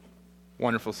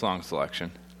Wonderful song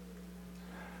selection.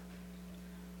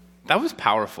 That was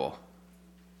powerful.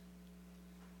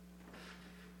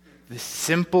 The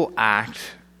simple act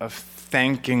of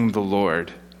thanking the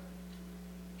Lord,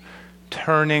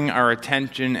 turning our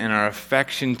attention and our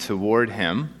affection toward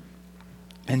Him,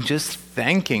 and just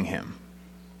thanking Him.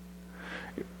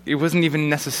 It wasn't even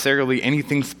necessarily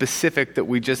anything specific that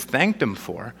we just thanked Him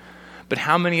for. But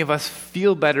how many of us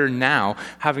feel better now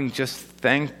having just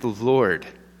thanked the Lord?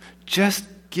 Just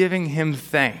giving Him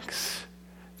thanks.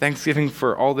 Thanksgiving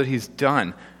for all that He's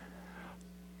done.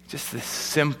 Just this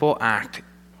simple act.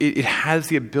 It has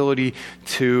the ability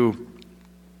to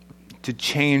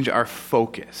change our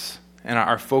focus. And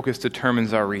our focus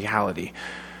determines our reality.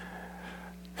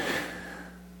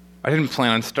 I didn't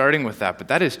plan on starting with that, but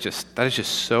that is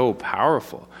just so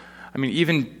powerful. I mean,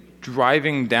 even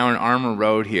driving down Armour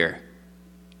Road here,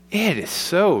 it is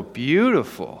so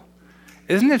beautiful.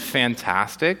 Isn't it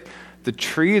fantastic? The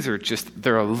trees are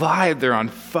they're alive, they're on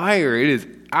fire.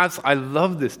 I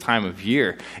love this time of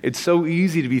year. It's so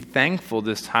easy to be thankful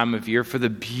this time of year for the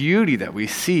beauty that we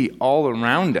see all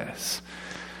around us.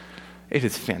 It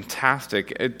is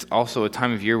fantastic. It's also a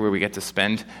time of year where we get to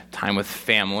spend time with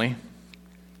family.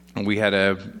 We had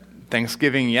a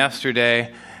Thanksgiving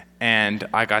yesterday, and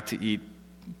I got to eat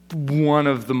one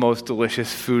of the most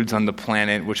delicious foods on the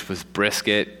planet, which was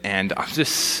brisket, and I'm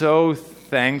just so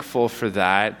thankful for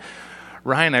that.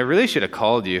 Ryan, I really should have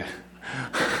called you.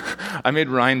 I made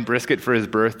Ryan brisket for his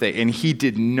birthday, and he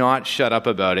did not shut up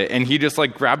about it. And he just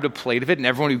grabbed a plate of it, and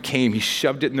everyone who came, he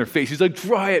shoved it in their face. He's like,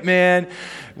 "Try it, man."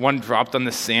 One dropped on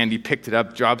the sand. He picked it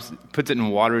up, puts it in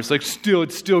water. It's like,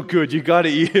 it's still good. You got to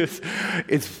eat it.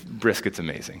 Brisket's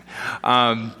amazing.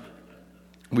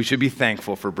 We should be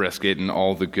thankful for brisket and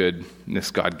all the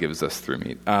goodness God gives us through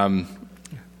meat.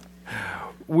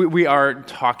 We are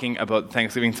talking about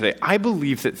Thanksgiving today. I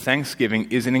believe that Thanksgiving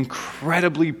is an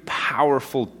incredibly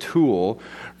powerful tool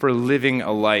for living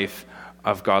a life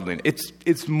of godliness.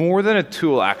 It's more than a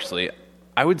tool, actually.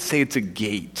 I would say it's a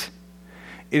gate.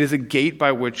 It is a gate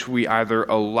by which we either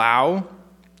allow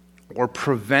or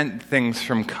prevent things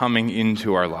from coming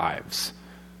into our lives.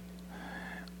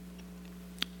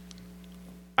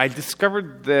 I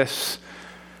discovered this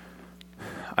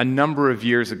a number of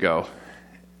years ago.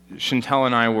 Chantel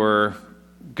and I were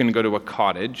going to go to a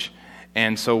cottage,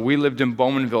 and so we lived in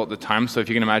Bowmanville at the time. So if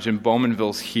you can imagine,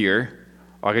 Bowmanville's here.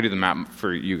 I can do the map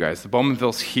for you guys. The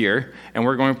Bowmanville's here, and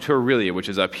we're going to Aurelia, which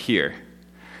is up here.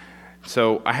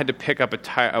 So I had to pick up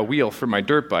a wheel for my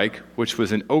dirt bike, which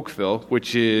was in Oakville,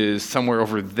 which is somewhere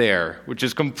over there, which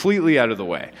is completely out of the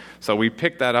way. So we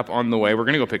picked that up on the way. We're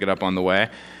going to go pick it up on the way,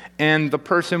 and the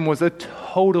person was a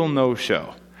total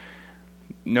no-show.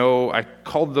 No, I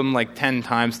called them 10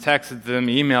 times, texted them,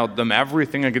 emailed them,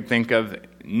 everything I could think of,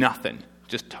 nothing.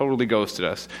 Just totally ghosted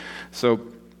us. So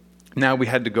now we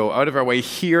had to go out of our way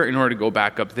here in order to go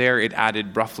back up there. It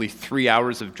added roughly 3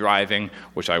 hours of driving,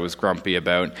 which I was grumpy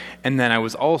about. And then I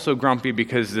was also grumpy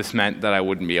because this meant that I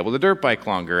wouldn't be able to dirt bike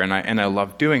longer, and I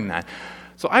loved doing that.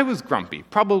 So I was grumpy,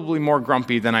 probably more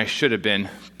grumpy than I should have been,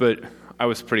 but I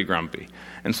was pretty grumpy.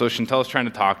 And so Chantel's trying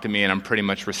to talk to me, and I'm pretty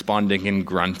much responding in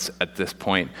grunts at this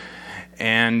point.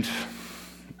 And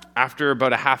after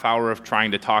about a half hour of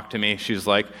trying to talk to me, she's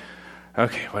like,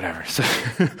 "Okay, whatever." So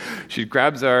she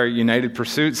grabs our United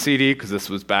Pursuit CD, because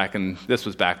this was back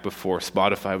before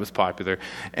Spotify was popular,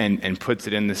 and puts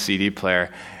it in the CD player.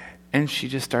 And she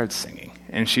just starts singing,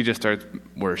 and she just starts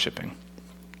worshiping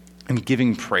and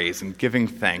giving praise and giving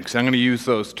thanks. I'm going to use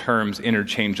those terms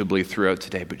interchangeably throughout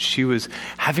today, but she was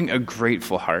having a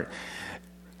grateful heart.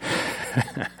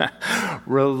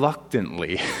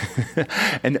 Reluctantly,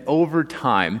 and over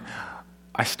time,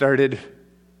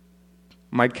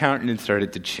 my countenance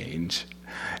started to change.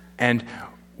 And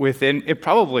it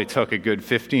probably took a good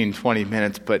 15, 20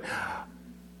 minutes, but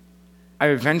I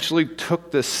eventually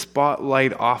took the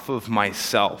spotlight off of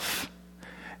myself,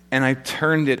 and I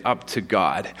turned it up to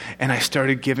God, and I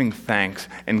started giving thanks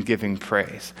and giving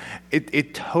praise.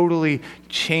 It totally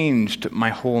changed my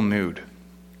whole mood.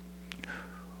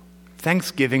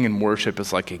 Thanksgiving and worship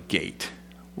is like a gate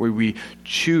where we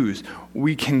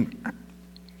can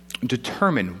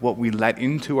determine what we let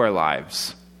into our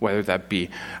lives, whether that be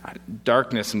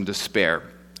darkness and despair,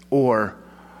 or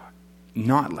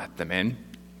not let them in.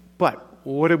 But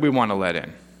what do we want to let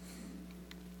in?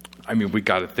 I mean, we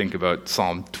got to think about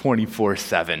Psalm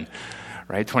 24:7,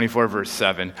 right? 24 verse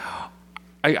 7.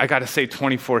 I got to say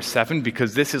 24/7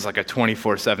 because this is like a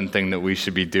 24/7 thing that we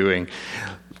should be doing.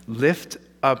 Lift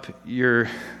your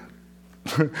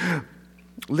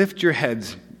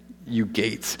heads, you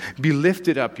gates. Be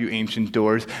lifted up, you ancient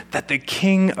doors, that the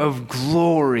King of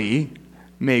glory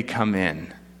may come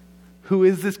in. Who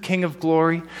is this King of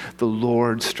glory? The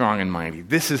Lord strong and mighty.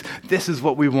 This is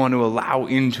what we want to allow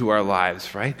into our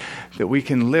lives, right? That we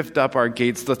can lift up our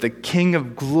gates, that the King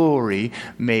of glory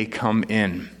may come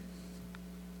in.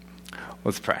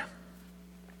 Let's pray.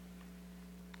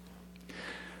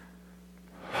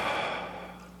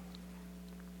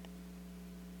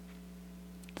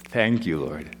 Thank you,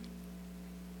 Lord.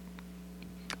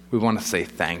 We want to say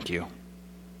thank you.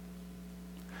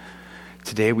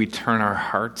 Today we turn our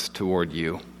hearts toward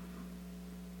you.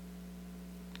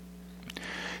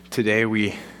 Today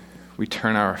we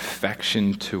turn our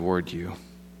affection toward you.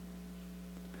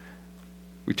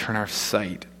 We turn our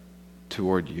sight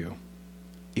toward you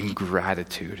in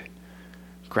gratitude.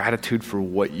 Gratitude for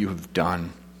what you have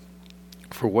done,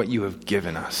 for what you have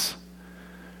given us,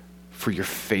 for your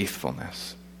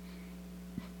faithfulness.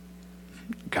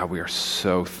 God, we are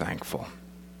so thankful.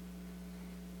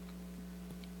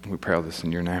 We pray all this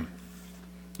in your name.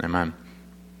 Amen.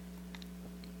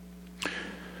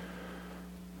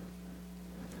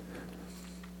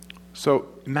 So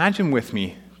imagine with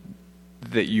me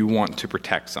that you want to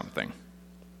protect something.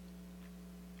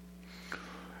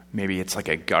 Maybe it's like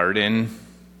a garden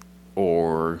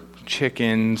or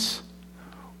chickens.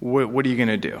 What are you going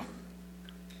to do?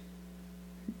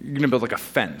 You're going to build like a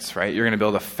fence, right? You're going to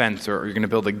build a fence, or you're going to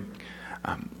build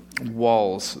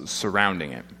walls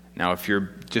surrounding it. Now, if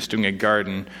you're just doing a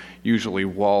garden, usually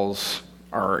walls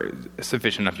are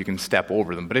sufficient enough you can step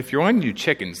over them. But if you're going to do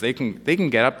chickens, they can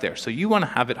get up there. So you want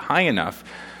to have it high enough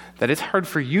that it's hard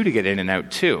for you to get in and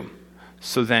out too.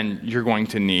 So then you're going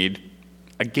to need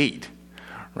a gate,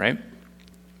 right?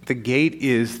 The gate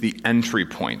is the entry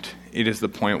point. It is the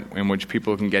point in which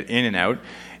people can get in and out.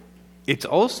 It's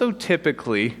also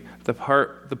typically the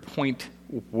point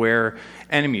where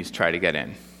enemies try to get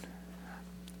in.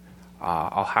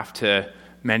 I'll have to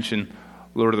mention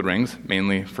Lord of the Rings,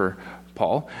 mainly for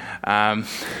Paul.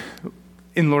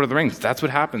 In Lord of the Rings, that's what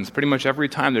happens pretty much every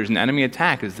time there's an enemy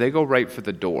attack, is they go right for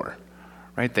the door,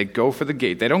 right? They go for the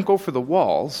gate. They don't go for the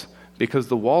walls because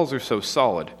the walls are so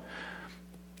solid.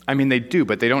 I mean, they do,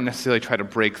 but they don't necessarily try to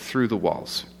break through the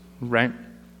walls, right?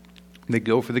 They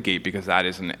go for the gate because that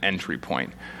is an entry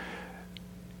point.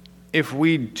 If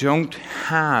we don't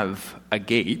have a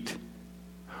gate,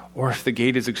 or if the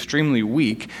gate is extremely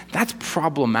weak, that's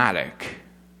problematic.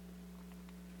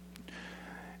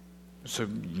 So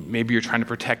maybe you're trying to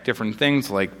protect different things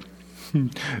like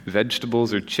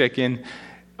vegetables or chicken.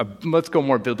 Let's go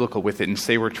more biblical with it and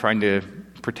say we're trying to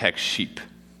protect sheep.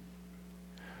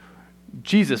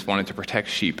 Jesus wanted to protect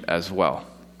sheep as well.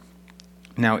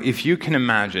 Now, if you can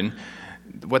imagine,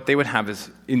 what they would have is,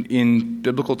 in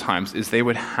biblical times, is they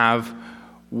would have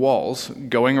walls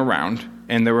going around,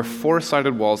 and there were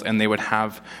 4-sided walls, and they would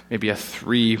have maybe a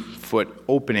 3-foot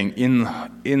opening in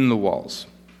the walls.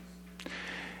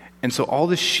 And so all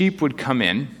the sheep would come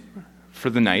in for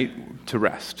the night to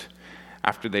rest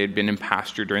after they had been in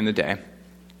pasture during the day.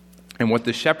 And what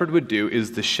the shepherd would do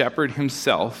is the shepherd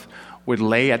himself would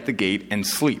lay at the gate and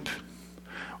sleep.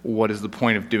 What is the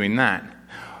point of doing that?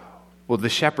 Well, the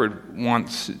shepherd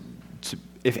wants to,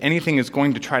 if anything is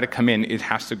going to try to come in, it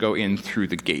has to go in through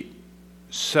the gate.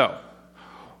 So,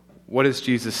 what does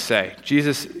Jesus say?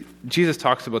 Jesus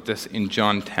talks about this in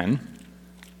John 10.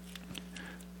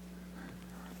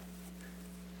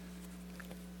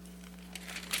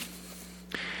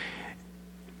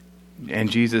 And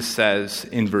Jesus says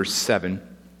in verse 7,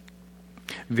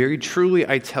 "Very truly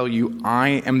I tell you,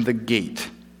 I am the gate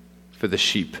for the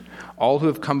sheep. All who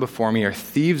have come before me are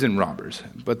thieves and robbers,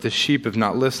 but the sheep have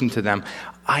not listened to them.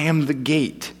 I am the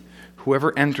gate.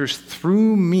 Whoever enters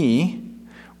through me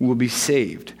will be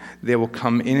saved. They will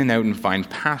come in and out and find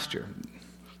pasture.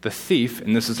 The thief,"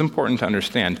 and this is important to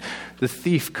understand, "the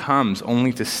thief comes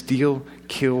only to steal,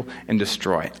 kill, and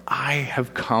destroy. I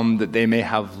have come that they may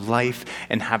have life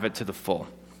and have it to the full."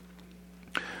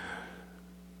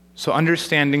 So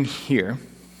understanding here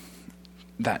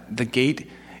that the gate,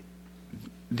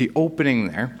 the opening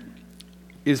there,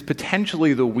 is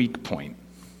potentially the weak point,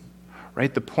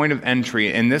 right? The point of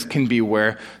entry, and this can be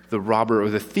where the robber or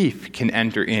the thief can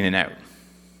enter in and out.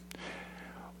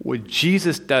 What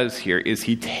Jesus does here is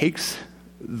he takes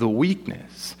the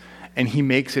weakness and he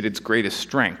makes it its greatest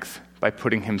strength by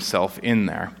putting himself in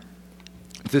there.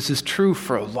 This is true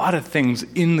for a lot of things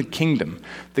in the kingdom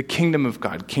of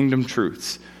God, kingdom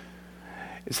truths,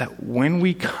 is that when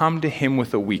we come to him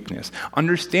with a weakness,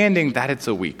 understanding that it's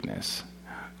a weakness,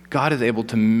 God is able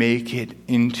to make it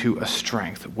into a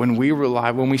strength. When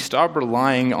we stop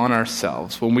relying on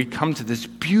ourselves, when we come to this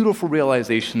beautiful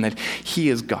realization that He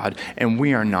is God and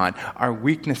we are not, our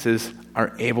weaknesses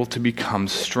are able to become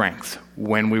strength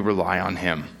when we rely on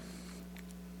Him.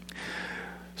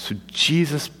 So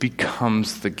Jesus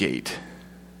becomes the gate.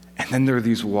 And then there are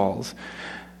these walls.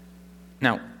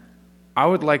 Now, I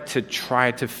would like to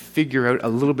try to figure out a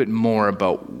little bit more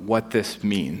about what this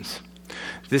means.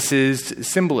 This is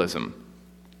symbolism.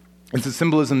 It's a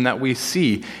symbolism that we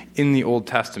see in the Old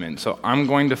Testament. So I'm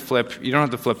going to flip, you don't have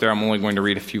to flip there, I'm only going to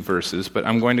read a few verses, but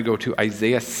I'm going to go to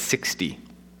Isaiah 60.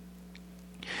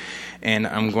 And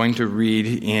I'm going to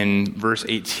read in verse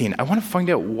 18. I want to find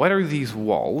out, what are these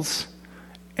walls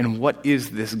and what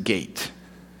is this gate?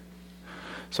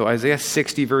 So Isaiah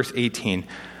 60, verse 18.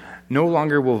 No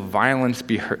longer will violence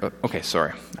be heard. Okay,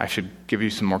 sorry. I should give you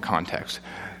some more context.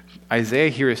 Isaiah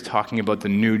here is talking about the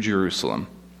New Jerusalem,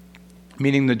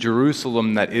 meaning the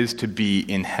Jerusalem that is to be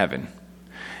in heaven.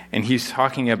 And he's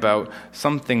talking about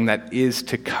something that is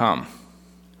to come.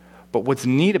 But what's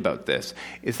neat about this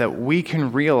is that we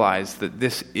can realize that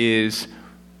this is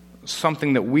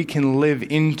something that we can live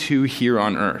into here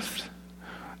on earth.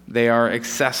 They are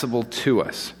accessible to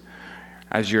us.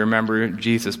 As you remember,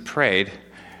 Jesus prayed,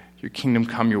 "Your kingdom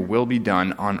come, your will be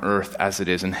done on earth as it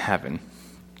is in heaven."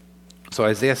 So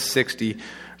Isaiah 60,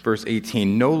 verse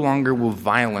 18, no longer will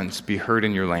violence be heard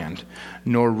in your land,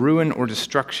 nor ruin or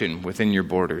destruction within your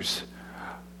borders.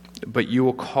 But you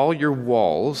will call your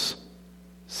walls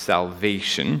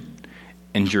salvation,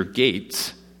 and your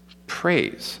gates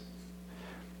praise.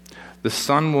 The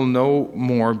sun will no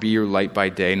more be your light by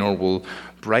day, nor will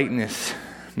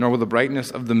the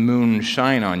brightness of the moon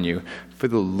shine on you, for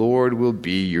the Lord will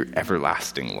be your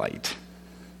everlasting light.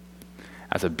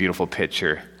 That's a beautiful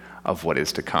picture of what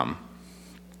is to come.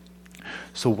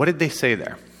 So what did they say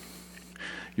there?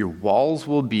 Your walls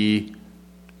will be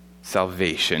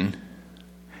salvation,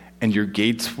 and your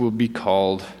gates will be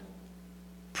called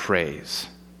praise.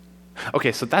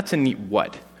 Okay, so that's a neat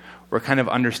what. We're kind of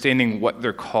understanding what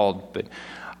they're called, but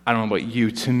I don't know about you.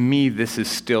 To me, this is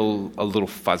still a little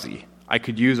fuzzy. I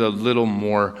could use a little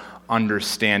more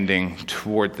understanding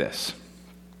toward this.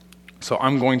 So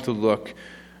I'm going to look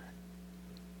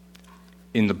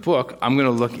in the book, I'm going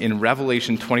to look in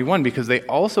Revelation 21, because they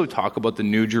also talk about the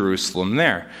New Jerusalem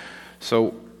there.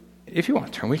 So if you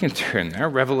want to turn, we can turn there.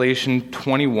 Revelation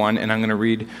 21, and I'm going to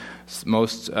read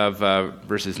most of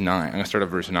verses 9. I'm going to start at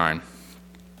verse 9.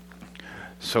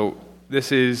 So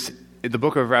this is, the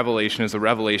book of Revelation is a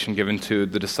revelation given to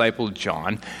the disciple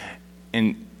John.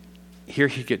 And here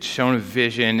he gets shown a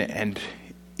vision, and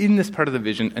in this part of the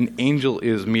vision, an angel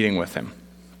is meeting with him.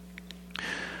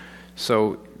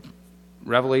 So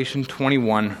Revelation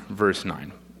 21, verse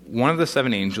 9. One of the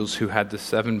seven angels who had the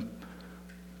seven...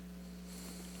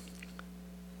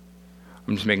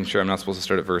 I'm just making sure I'm not supposed to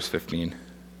start at verse 15. Yeah,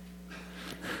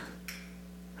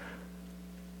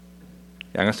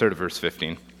 I'm going to start at verse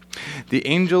 15. The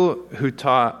angel who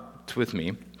talked with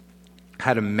me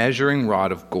had a measuring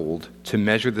rod of gold to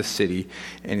measure the city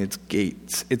and its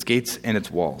gates and its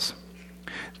walls.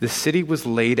 The city was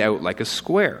laid out like a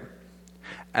square,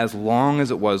 as long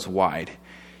as it was wide.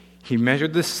 He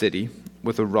measured the city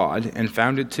with a rod and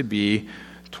found it to be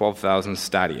 12,000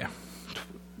 stadia,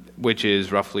 which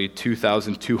is roughly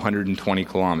 2,220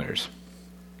 kilometers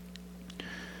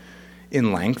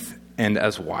in length, and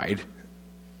as wide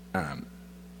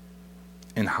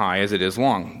and high as it is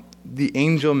long. The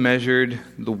angel measured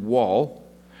the wall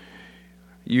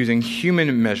using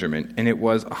human measurement, and it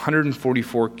was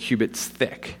 144 cubits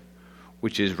thick,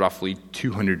 which is roughly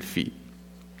 200 feet.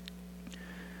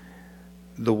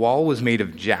 The wall was made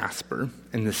of jasper,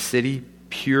 and the city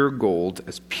pure gold,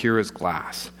 as pure as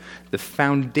glass. The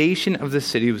foundation of the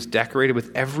city was decorated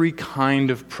with every kind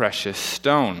of precious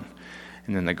stone.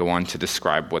 And then they go on to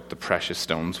describe what the precious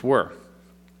stones were.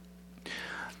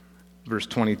 Verse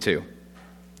 22.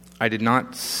 I did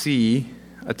not see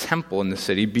a temple in the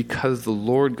city, because the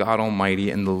Lord God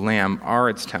Almighty and the Lamb are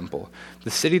its temple.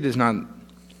 The city does not...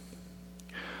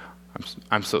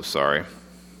 I'm so sorry.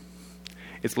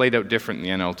 It's laid out different in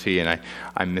the NLT, and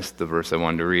I missed the verse I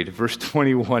wanted to read. Verse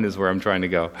 21 is where I'm trying to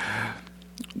go.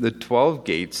 The 12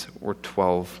 gates were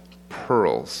 12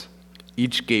 pearls.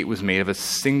 Each gate was made of a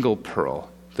single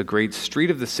pearl. The great street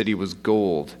of the city was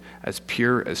gold, as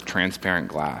pure as transparent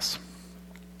glass.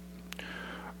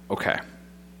 Okay.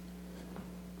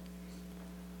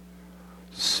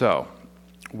 So,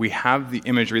 we have the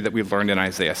imagery that we learned in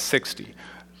Isaiah 60.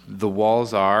 The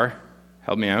walls are,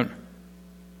 help me out,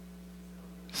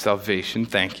 salvation,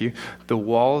 thank you. The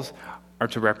walls are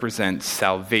to represent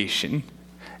salvation,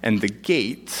 and the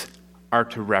gates are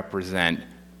to represent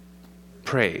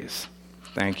praise.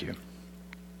 Thank you.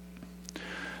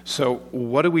 So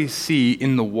what do we see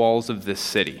in the walls of this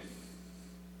city?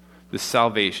 This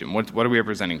salvation. What are we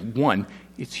representing? One,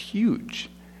 it's huge.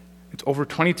 It's over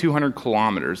 2,200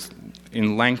 kilometers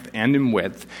in length and in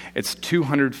width. It's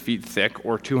 200 feet thick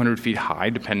or 200 feet high,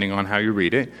 depending on how you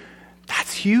read it.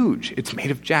 That's huge. It's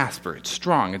made of jasper. It's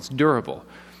strong. It's durable.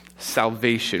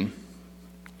 Salvation.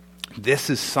 This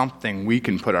is something we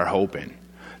can put our hope in.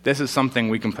 This is something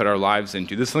we can put our lives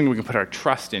into. This is something we can put our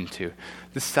trust into.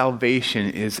 This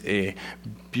salvation is a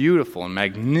beautiful and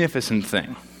magnificent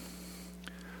thing.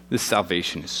 This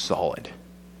salvation is solid.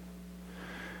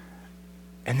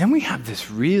 And then we have this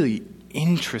really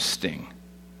interesting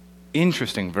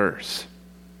verse.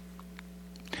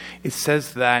 It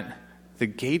says that the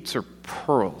gates are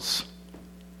pearls.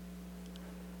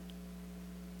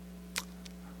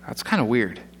 That's kind of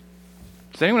weird.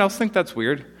 Does anyone else think that's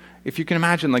weird? If you can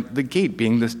imagine like the gate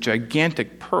being this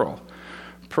gigantic pearl.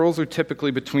 Pearls are typically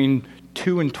between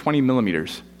 2 and 20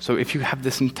 millimeters. So if you have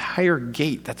this entire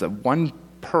gate, that's a one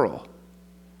pearl.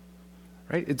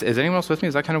 Right? Is anyone else with me?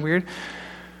 Is that kind of weird?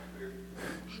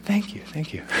 Thank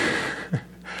you.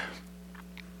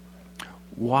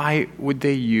 Why would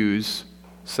they use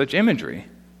such imagery?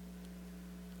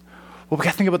 Well, we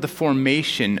got to think about the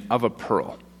formation of a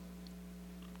pearl.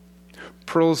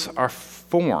 Pearls are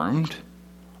formed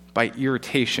by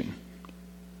irritation.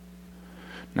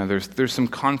 Now, there's some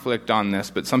conflict on this,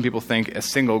 but some people think a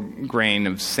single grain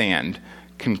of sand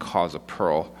can cause a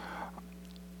pearl.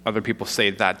 Other people say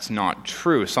that's not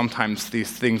true. Sometimes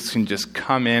these things can just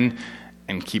come in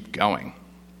and keep going.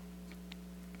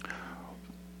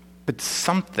 But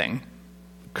something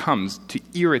comes to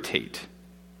irritate,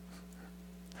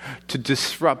 to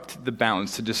disrupt the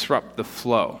balance, to disrupt the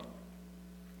flow.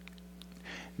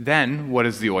 Then, what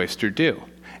does the oyster do?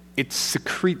 It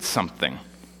secretes something.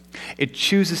 It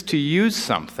chooses to use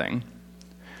something,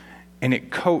 and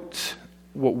it coats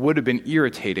what would have been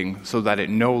irritating so that it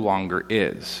no longer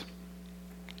is.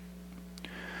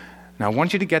 Now, I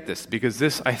want you to get this, because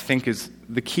this, I think, is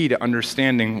the key to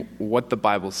understanding what the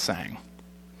Bible's saying.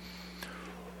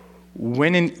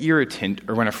 When an irritant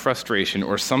or when a frustration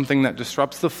or something that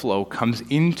disrupts the flow comes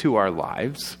into our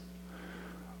lives,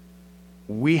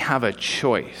 we have a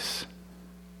choice.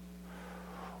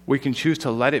 We can choose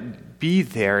to let it be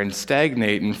there and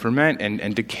stagnate and ferment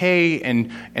and decay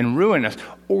and ruin us,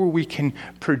 or we can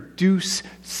produce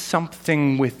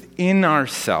something within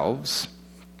ourselves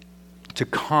to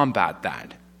combat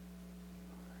that.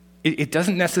 It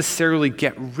doesn't necessarily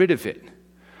get rid of it.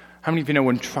 How many of you know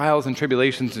when trials and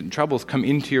tribulations and troubles come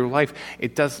into your life,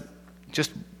 it does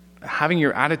just having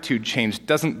your attitude change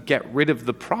doesn't get rid of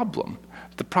the problem.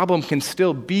 The problem can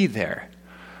still be there.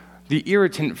 The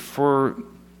irritant for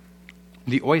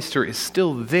the oyster is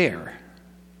still there.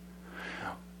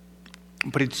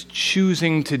 But it's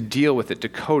choosing to deal with it, to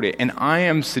coat it. And I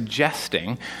am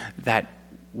suggesting that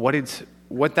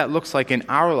what that looks like in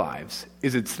our lives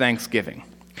is it's thanksgiving.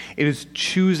 It is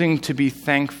choosing to be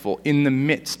thankful in the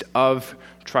midst of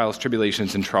trials,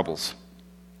 tribulations, and troubles.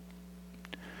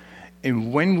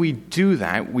 And when we do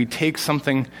that, we take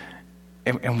something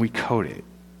and we coat it.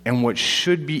 And what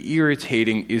should be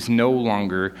irritating is no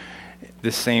longer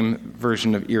the same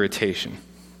version of irritation.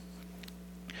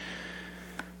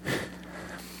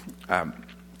 I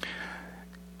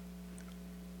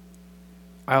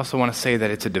also want to say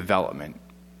that it's a development.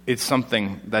 It's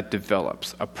something that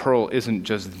develops. A pearl isn't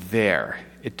just there.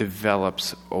 It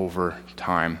develops over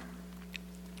time.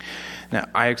 Now,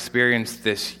 I experienced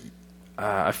this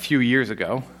a few years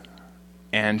ago,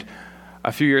 and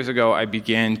a few years ago I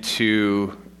began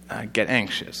to get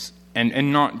anxious,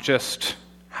 and not just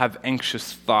have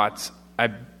anxious thoughts. I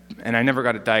never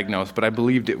got it diagnosed, but I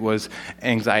believed it was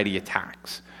anxiety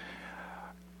attacks.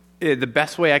 The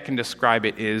best way I can describe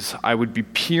it is I would be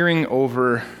peering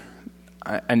over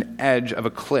an edge of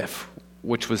a cliff,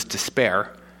 which was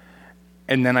despair,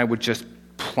 and then I would just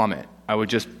plummet. I would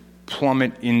just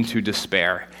plummet into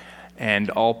despair,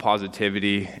 and all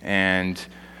positivity and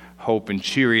hope and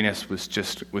cheeriness was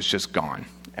just gone,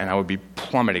 and I would be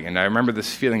plummeting. And I remember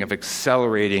this feeling of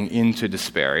accelerating into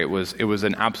despair. It was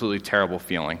an absolutely terrible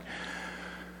feeling.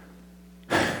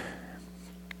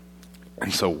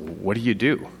 And so, what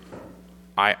do?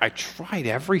 I tried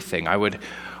everything. I would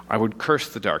curse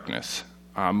the darkness,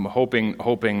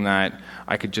 hoping that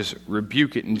I could just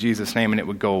rebuke it in Jesus' name and it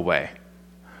would go away.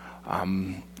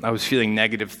 I was feeling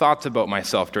negative thoughts about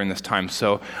myself during this time,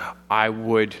 so I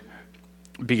would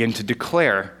begin to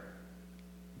declare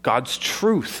God's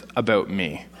truth about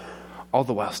me, all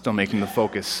the while still making the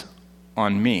focus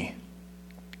on me.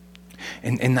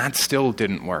 And that still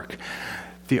didn't work.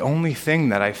 The only thing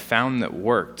that I found that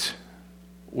worked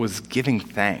was giving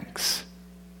thanks.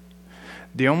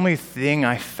 The only thing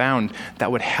I found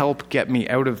that would help get me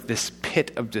out of this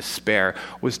pit of despair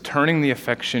was turning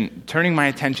my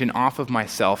attention off of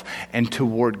myself and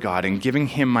toward God and giving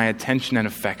him my attention and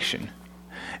affection.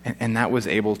 And that was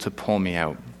able to pull me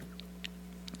out.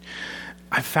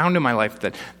 I found in my life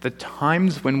that the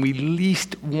times when we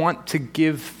least want to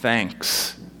give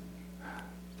thanks,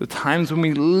 the times when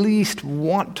we least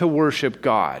want to worship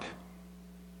God,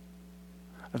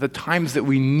 are the times that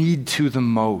we need to the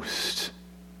most.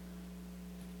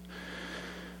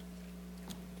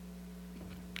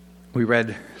 We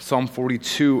read Psalm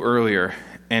 42 earlier,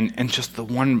 and just the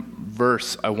one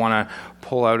verse I want to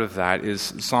pull out of that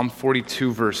is Psalm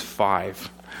 42, verse 5,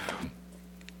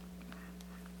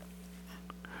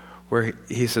 where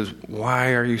he says, Why,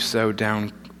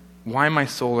 my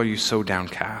soul, are you so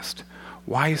downcast?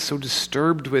 Why is so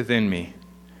disturbed within me?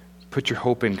 Put your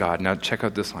hope in God. Now check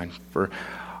out this line. For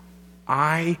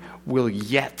I will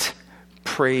yet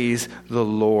praise the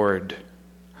Lord.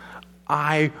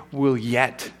 I will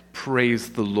yet praise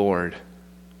the Lord.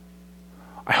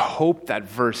 I hope that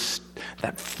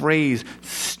phrase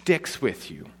sticks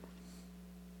with you.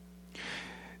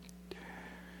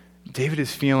 David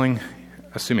is feeling,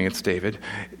 assuming it's David,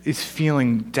 is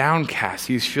feeling downcast.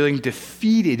 He's feeling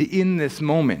defeated in this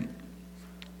moment.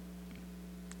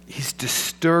 He's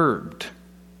disturbed.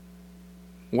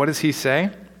 What does he say?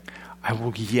 I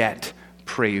will yet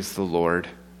praise the Lord.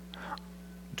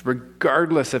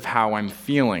 Regardless of how I'm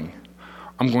feeling,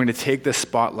 I'm going to take the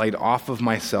spotlight off of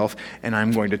myself and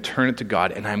I'm going to turn it to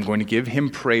God and I'm going to give him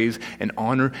praise and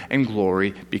honor and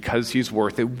glory because he's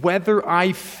worth it, whether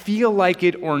I feel like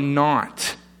it or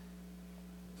not.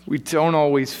 We don't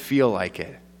always feel like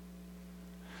it.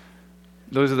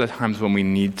 Those are the times when we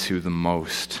need to the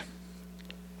most.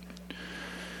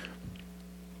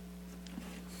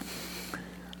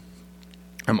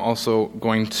 I'm also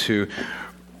going to,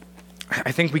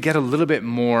 I think we get a little bit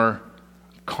more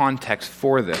context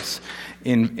for this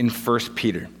in 1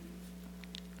 Peter.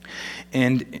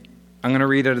 And I'm going to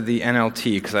read out of the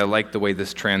NLT because I like the way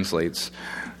this translates.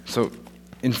 So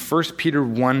in 1 Peter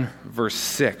 1, verse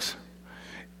 6,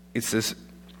 it says,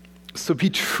 So be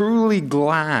truly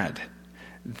glad.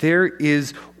 There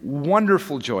is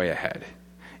wonderful joy ahead,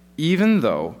 even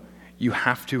though you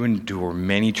have to endure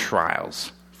many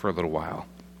trials for a little while.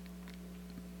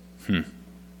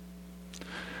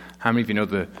 How many of you know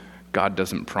that God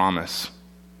doesn't promise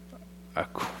a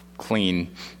clean,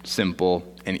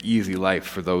 simple, and easy life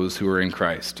for those who are in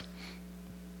Christ?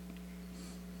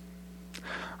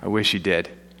 I wish he did.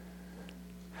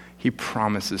 He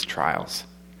promises trials.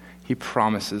 He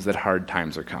promises that hard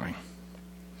times are coming.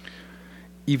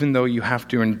 Even though you have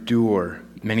to endure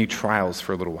many trials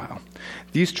for a little while.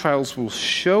 These trials will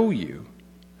show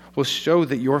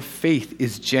that your faith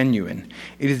is genuine.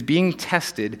 It is being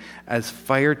tested as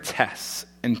fire tests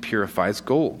and purifies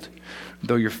gold,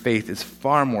 though your faith is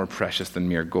far more precious than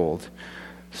mere gold.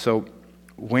 So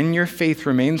when your faith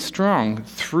remains strong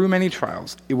through many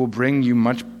trials, it will bring you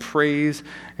much praise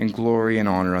and glory and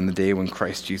honor on the day when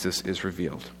Christ Jesus is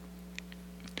revealed.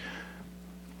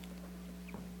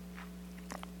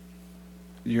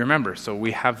 You remember, so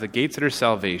we have the gates that are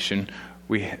salvation,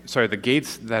 the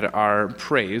gates that are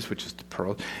praise, which is the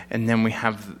pearl, and then we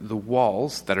have the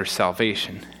walls that are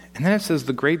salvation. And then it says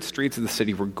the great streets of the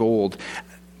city were gold,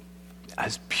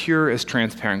 as pure as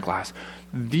transparent glass,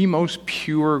 the most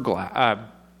pure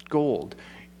gold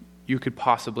you could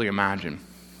possibly imagine.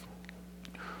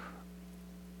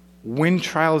 When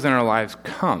trials in our lives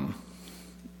come,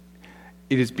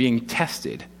 it is being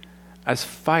tested as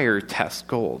fire tests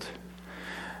gold.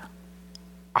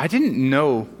 I didn't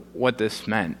know what this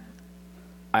meant.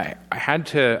 I had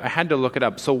to look it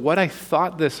up. So what I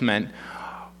thought this meant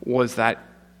was that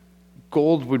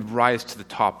gold would rise to the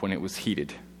top when it was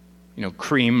heated. You know,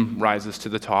 cream rises to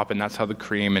the top, and that's how the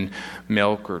cream and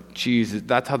milk or cheese,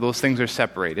 that's how those things are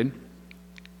separated.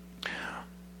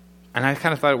 And I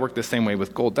kind of thought it worked the same way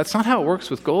with gold. That's not how it works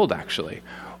with gold, actually.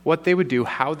 What they would do,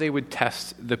 how they would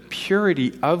test the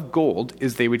purity of gold,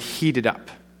 is they would heat it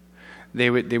up. They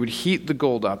would heat the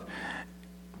gold up,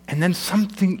 and then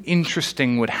something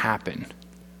interesting would happen.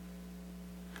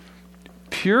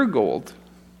 Pure gold,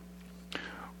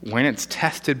 when it's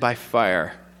tested by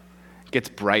fire, gets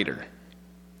brighter.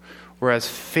 Whereas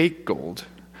fake gold,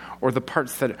 or the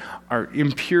parts that are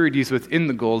impurities within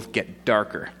the gold, get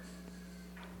darker.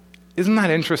 Isn't that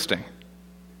interesting?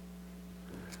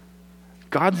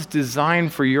 God's design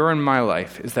for your and my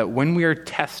life is that when we are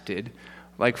tested,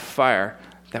 like fire,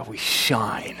 that we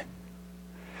shine.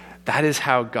 That is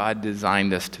how God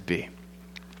designed us to be.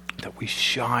 That we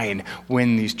shine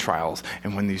when these trials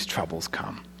and when these troubles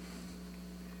come.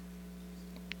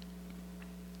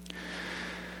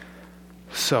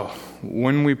 So,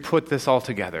 when we put this all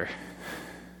together,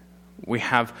 we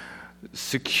have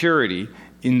security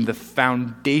in the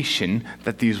foundation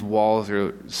that these walls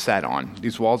are set on.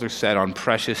 These walls are set on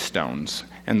precious stones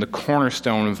and the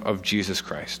cornerstone of Jesus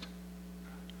Christ.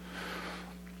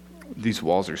 These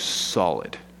walls are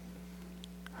solid.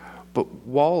 But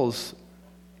walls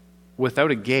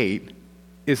without a gate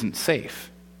isn't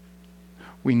safe.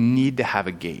 We need to have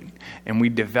a gate. And we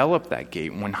develop that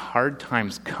gate when hard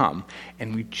times come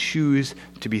and we choose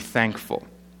to be thankful.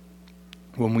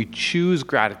 When we choose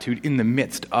gratitude in the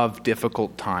midst of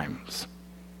difficult times.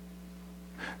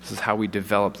 This is how we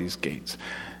develop these gates.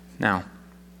 Now,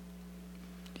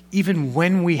 even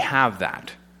when we have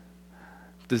that,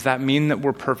 does that mean that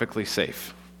we're perfectly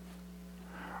safe?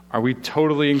 Are we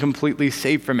totally and completely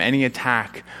safe from any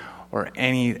attack or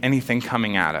anything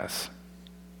coming at us?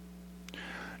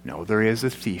 No, there is a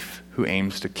thief who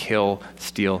aims to kill,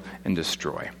 steal, and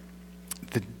destroy.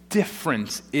 The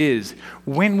difference is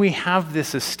when we have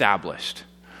this established,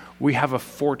 we have a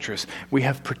fortress, we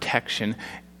have protection,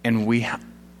 and we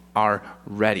are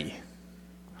ready.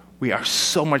 We are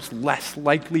so much less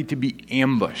likely to be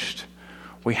ambushed.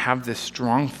 We have this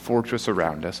strong fortress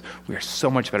around us. We are so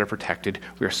much better protected.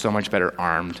 We are so much better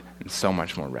armed and so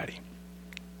much more ready.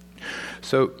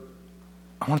 So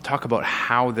I want to talk about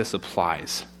how this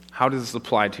applies. How does this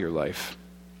apply to your life?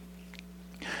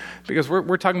 Because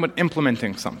we're talking about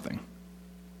implementing something.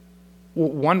 Well,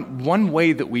 one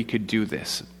way that we could do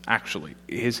this, actually,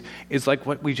 is like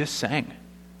what we just sang.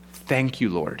 Thank you,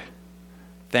 Lord.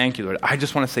 Thank you, Lord. I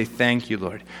just want to say thank you,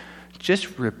 Lord.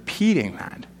 Just repeating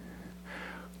that.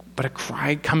 But a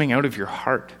cry coming out of your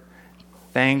heart.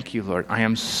 Thank you, Lord. I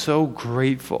am so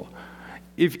grateful.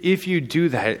 If you do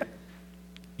that,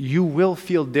 you will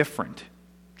feel different.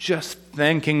 Just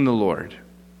thanking the Lord.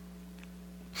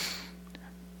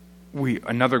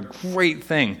 Another great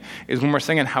thing is when we're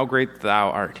singing How Great Thou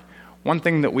Art. One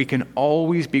thing that we can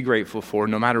always be grateful for,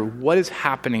 no matter what is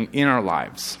happening in our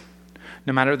lives,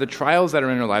 no matter the trials that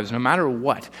are in our lives, no matter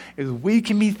what, is we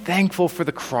can be thankful for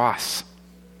the cross.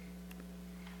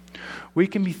 We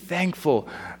can be thankful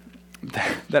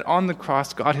that on the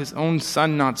cross, God, his own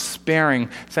son, not sparing,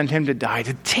 sent him to die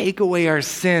to take away our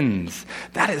sins.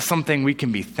 That is something we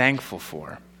can be thankful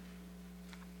for.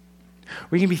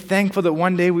 We can be thankful that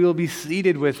one day we will be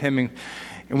seated with him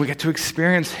and we get to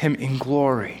experience him in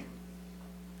glory.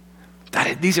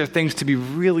 These are things to be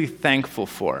really thankful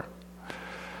for.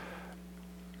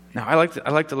 Now, I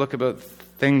like to look about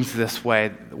things this way.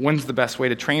 When's the best way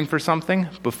to train for something?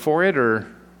 Before it or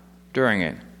during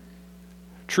it?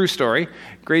 True story.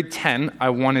 Grade 10, I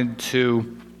wanted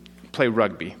to play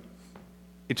rugby.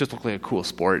 It just looked like a cool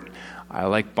sport. I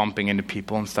like bumping into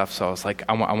people and stuff, so I was like,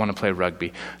 I want to play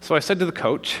rugby. So I said to the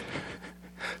coach,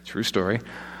 true story, I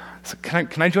said,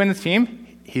 can I join the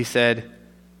team? He said,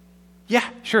 yeah,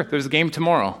 sure, there's a game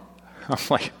tomorrow. I'm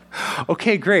like,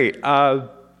 okay, great.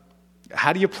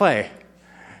 How do you play?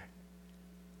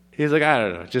 He's like, I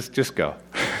don't know, just go.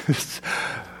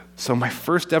 So my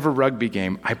first ever rugby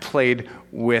game, I played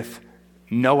with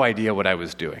no idea what I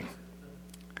was doing.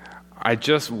 I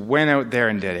just went out there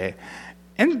and did it.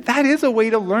 And that is a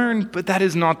way to learn, but that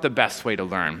is not the best way to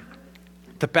learn.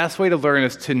 The best way to learn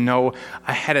is to know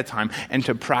ahead of time and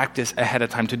to practice ahead of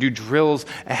time, to do drills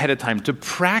ahead of time, to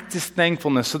practice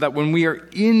thankfulness so that when we are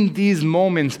in these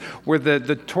moments where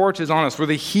the torch is on us, where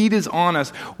the heat is on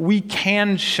us, we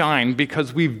can shine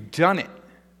because we've done it.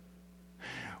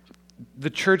 The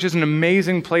church is an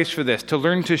amazing place for this, to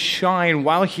learn to shine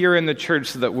while here in the church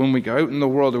so that when we go out in the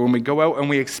world or when we go out and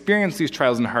we experience these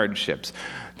trials and hardships,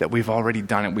 that we've already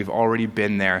done it, we've already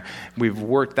been there, we've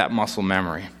worked that muscle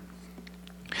memory.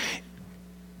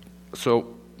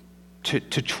 So, to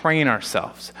train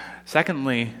ourselves.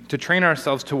 Secondly, to train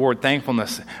ourselves toward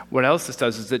thankfulness, what else this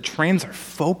does is it trains our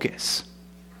focus.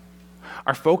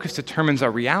 Our focus determines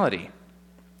our reality.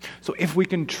 So if we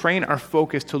can train our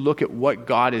focus to look at what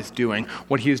God is doing,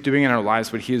 what he is doing in our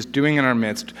lives, what he is doing in our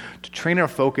midst, to train our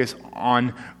focus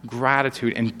on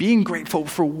gratitude and being grateful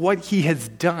for what he has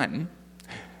done,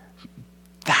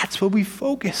 that's what we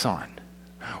focus on.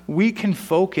 We can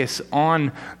focus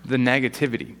on the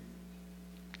negativity.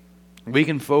 We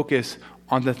can focus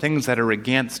on the things that are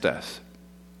against us.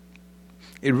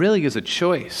 It really is a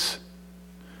choice.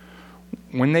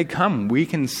 When they come, we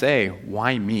can say,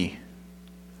 why me?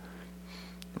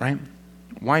 Right?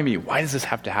 Why me? Why does this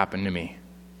have to happen to me?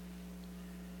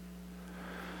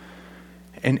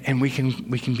 And we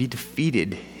can be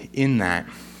defeated in that,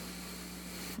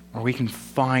 or we can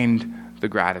find the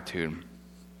gratitude.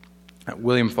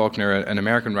 William Faulkner, an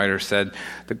American writer, said,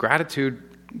 "The gratitude,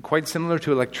 quite similar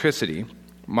to electricity,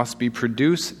 must be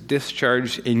produced,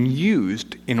 discharged, and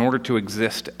used in order to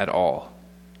exist at all."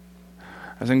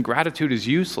 As in, gratitude is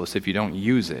useless if you don't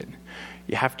use it.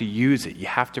 You have to use it. You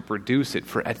have to produce it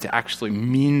for it to actually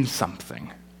mean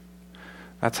something.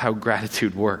 That's how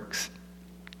gratitude works.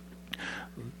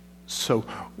 So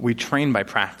we train by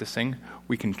practicing.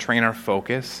 We can train our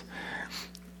focus.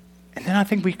 And then I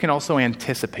think we can also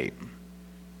anticipate.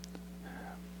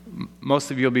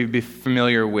 Most of you will be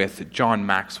familiar with John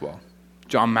Maxwell.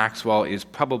 John Maxwell is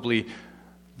probably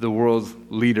the world's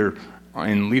leader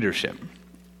in leadership.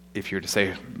 If you were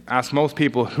to ask most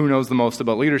people who knows the most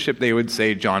about leadership, they would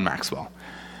say John Maxwell.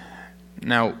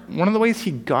 Now, one of the ways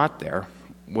he got there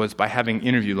was by having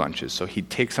interview lunches. So he'd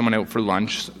take someone out for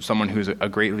lunch, someone who's a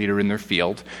great leader in their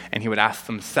field, and he would ask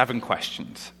them 7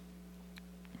 questions.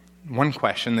 One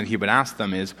question that he would ask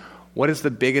them is, what is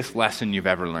the biggest lesson you've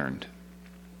ever learned?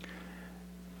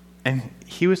 And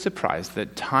he was surprised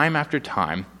that time after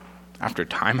time, after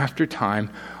time after time,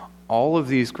 all of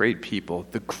these great people,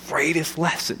 the greatest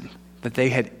lesson that they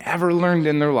had ever learned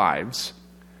in their lives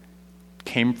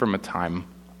came from a time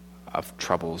of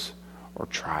troubles or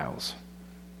trials.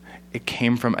 It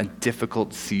came from a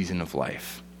difficult season of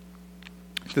life.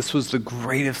 This was the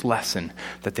greatest lesson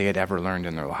that they had ever learned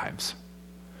in their lives.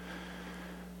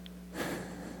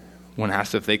 When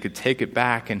asked if they could take it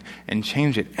back and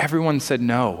change it, everyone said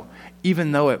no,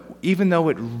 even though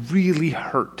it really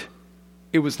hurt.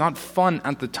 It was not fun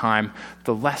at the time.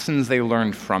 The lessons they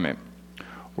learned from it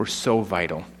were so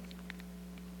vital.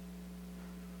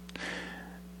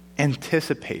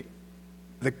 Anticipate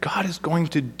that God is going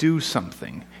to do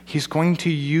something. He's going to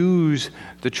use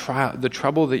the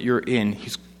trouble that you're in.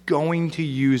 He's going to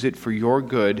use it for your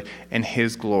good and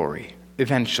His glory,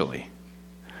 eventually.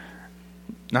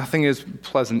 Nothing is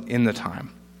pleasant in the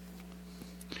time.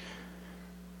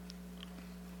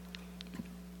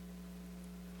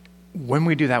 When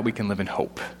we do that, we can live in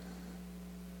hope.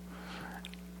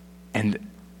 And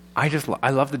I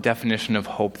love the definition of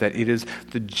hope, that it is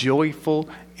the joyful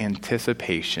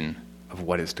anticipation of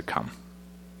what is to come.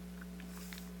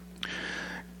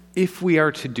 If we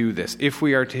are to do this, if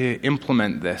we are to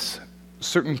implement this,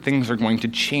 certain things are going to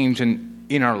change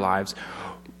in our lives.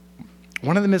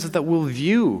 One of them is that we'll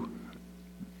view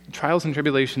trials and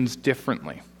tribulations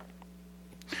differently.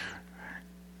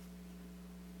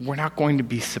 We're not going to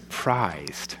be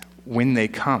surprised when they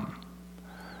come.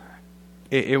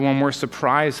 When we're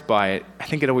surprised by it, I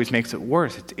think it always makes it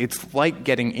worse. It's like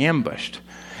getting ambushed.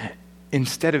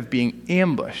 Instead of being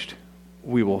ambushed,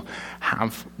 we will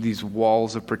have these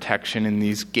walls of protection and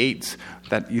these gates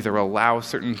that either allow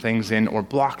certain things in or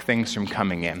block things from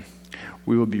coming in.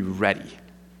 We will be ready.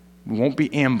 We won't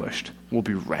be ambushed. We'll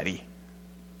be ready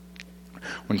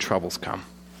when troubles come.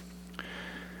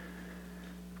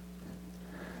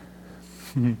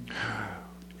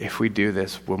 If we do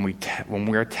this, when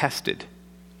we are tested,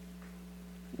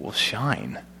 we'll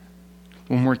shine.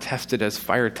 When we're tested as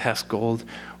fire tests gold,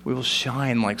 we will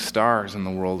shine like stars in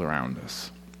the world around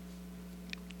us.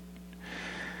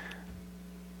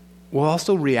 We'll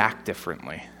also react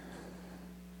differently.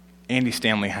 Andy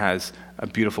Stanley has a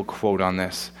beautiful quote on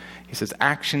this. He says,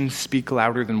 "Actions speak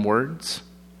louder than words,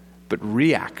 but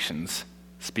reactions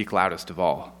speak loudest of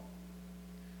all."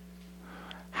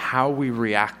 How we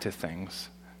react to things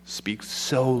speaks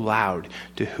so loud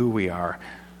to who we are.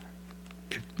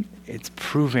 It's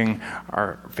proving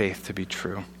our faith to be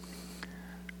true.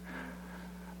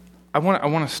 I want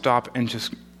to stop and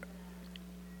just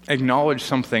acknowledge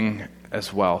something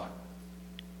as well.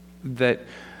 That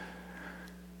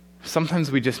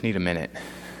sometimes we just need a minute.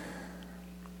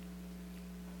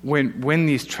 When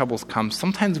these troubles come,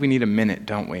 sometimes we need a minute,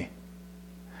 don't we?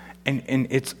 And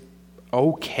it's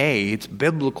okay, it's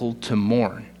biblical to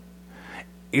mourn.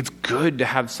 It's good to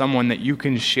have someone that you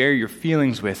can share your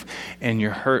feelings with and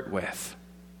your hurt with.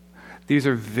 These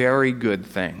are very good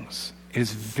things. It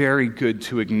is very good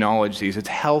to acknowledge these. It's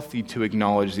healthy to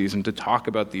acknowledge these and to talk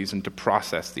about these and to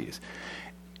process these.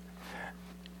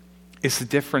 It's the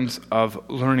difference of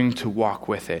learning to walk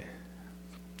with it,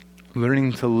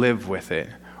 learning to live with it,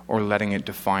 or letting it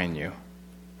define you.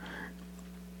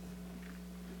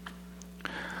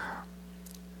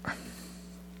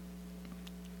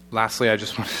 Lastly, I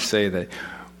just want to say that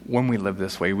when we live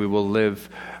this way, we will live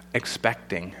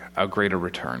expecting a greater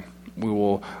return. We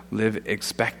will live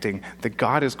expecting that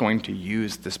God is going to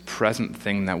use this present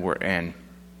thing that we're in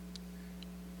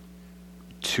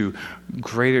to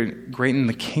greaten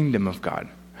the kingdom of God.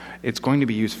 It's going to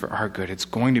be used for our good. It's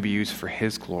going to be used for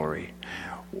his glory.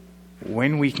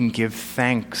 When we can give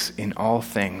thanks in all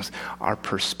things, our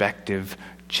perspective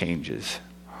changes.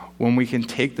 When we can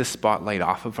take the spotlight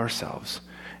off of ourselves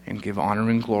and give honor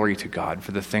and glory to God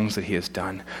for the things that he has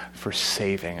done, for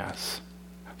saving us,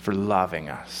 for loving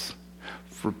us,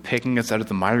 for picking us out of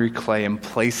the miry clay and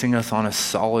placing us on a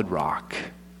solid rock.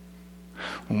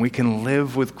 When we can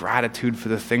live with gratitude for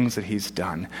the things that he's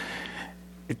done,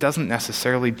 it doesn't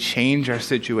necessarily change our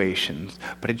situations,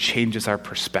 but it changes our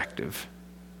perspective.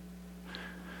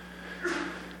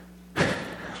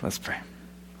 Let's pray.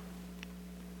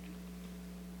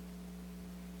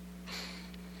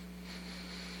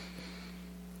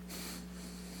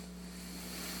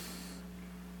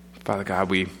 Father God,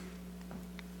 we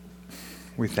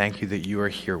thank you that you are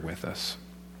here with us.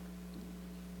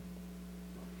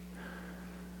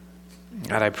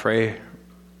 God, I pray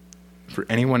for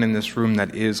anyone in this room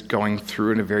that is going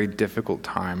through a very difficult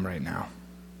time right now.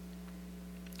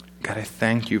 God, I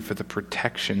thank you for the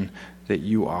protection that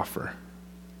you offer.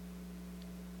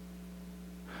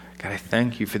 God, I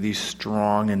thank you for these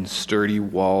strong and sturdy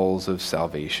walls of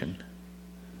salvation.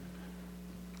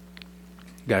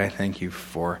 God, I thank you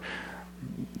for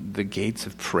the gates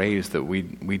of praise that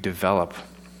we develop.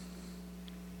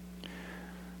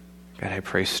 God, I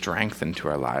pray strength into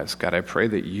our lives. God, I pray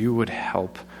that you would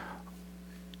help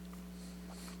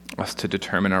us to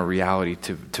determine our reality,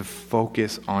 to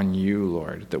focus on you,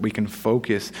 Lord, that we can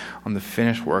focus on the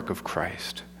finished work of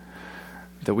Christ,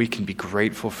 that we can be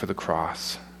grateful for the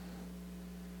cross.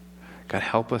 God,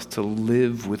 help us to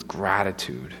live with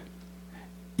gratitude,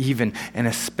 even and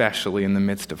especially in the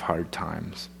midst of hard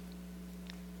times.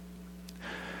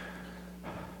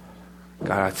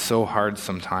 God, it's so hard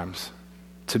sometimes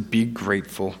to be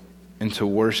grateful and to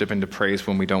worship and to praise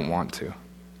when we don't want to.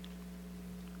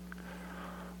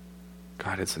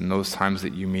 God, it's in those times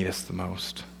that you meet us the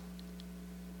most.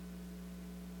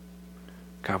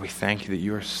 God, we thank you that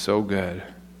you are so good,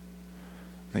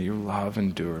 that your love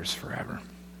endures forever.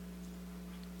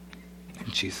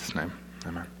 In Jesus' name,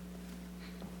 amen.